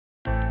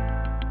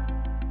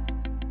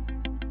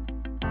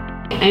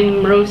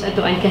I'm Rose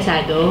Atuan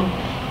Casado,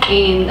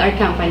 and our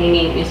company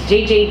name is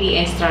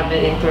JJDS Travel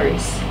and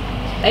Tours.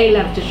 I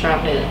love to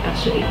travel,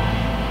 actually.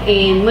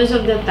 And most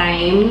of the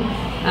time,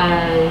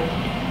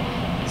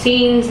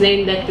 since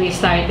then that we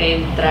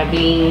started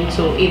traveling,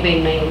 so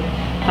even my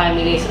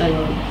family is on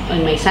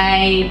my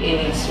side,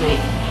 and it's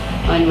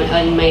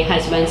on my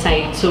husband's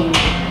side. So,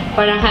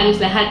 parang halos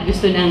lahat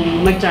gusto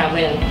nang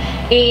mag-travel.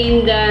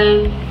 And,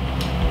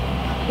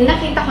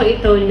 nakita ko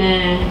ito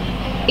na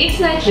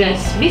it's not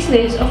just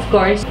business, of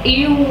course.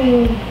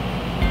 Yung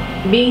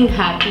being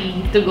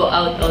happy to go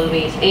out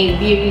always and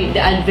the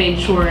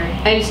adventure.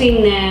 I've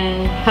seen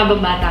na habang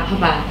bata ka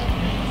pa,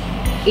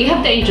 you have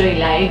to enjoy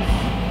life.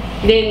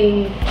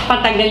 Then,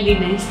 patagal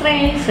din ng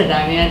stress, sa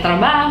dami ng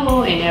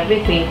trabaho, and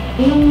everything.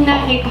 Nung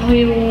nakita ko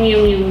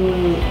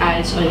yung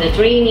ads on the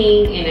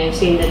training, and I've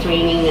seen the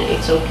training na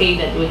it's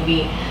okay, that would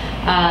be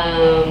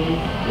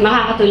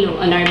makakatulong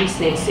on our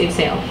business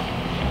itself.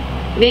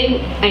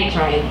 Then, I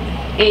tried.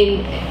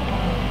 And,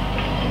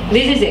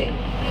 this is it.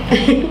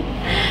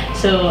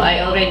 So,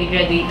 I already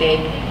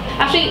graduated.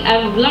 Actually,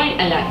 I've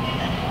learned a lot.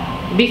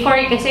 Before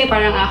kasi,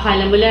 parang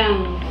akala mo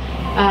lang,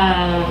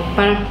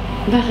 parang,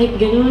 bakit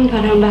ganun?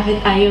 Parang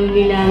bakit ayaw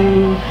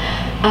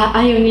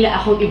nila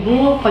akong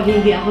i-book pag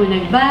hindi ako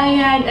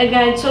nagbayad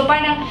agad. So,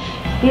 parang,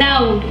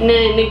 now,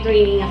 na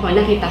nag-training ako,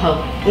 nakita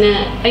ko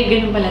na, ay,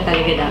 ganun pala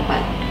talaga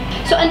dapat.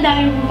 So, ang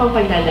dami mo pang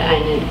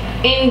pagdadaanan.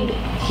 And,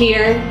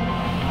 here,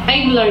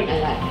 I've learned a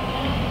lot.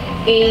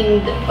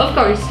 And, of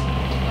course,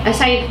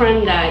 aside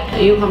from that,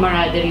 yung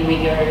camaraderie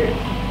with your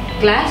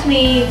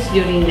classmates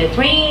during the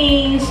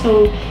training.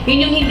 So,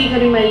 yun yung hindi ko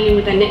rin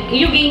malilimutan.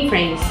 You gain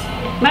friends.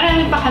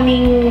 Marami pa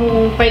kaming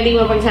pwedeng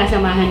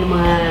mapagsasamahan ng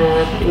mga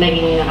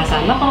naging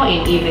nakasama ko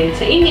and even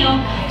sa inyo.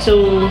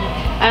 So,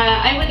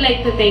 I would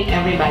like to thank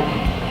everybody.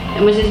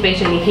 Most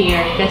especially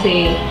here.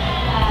 Kasi,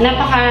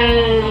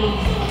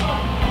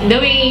 the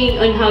way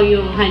on how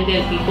you handle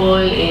people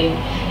and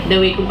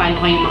the way kung paano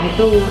kayo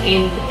makitungo.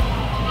 And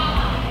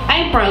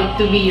I'm proud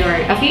to be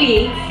your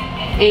affiliate.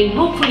 And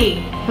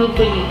hopefully,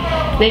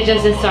 not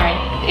just the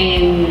start.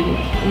 And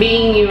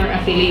being your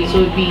affiliates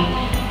would be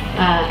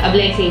a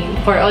blessing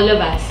for all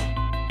of us.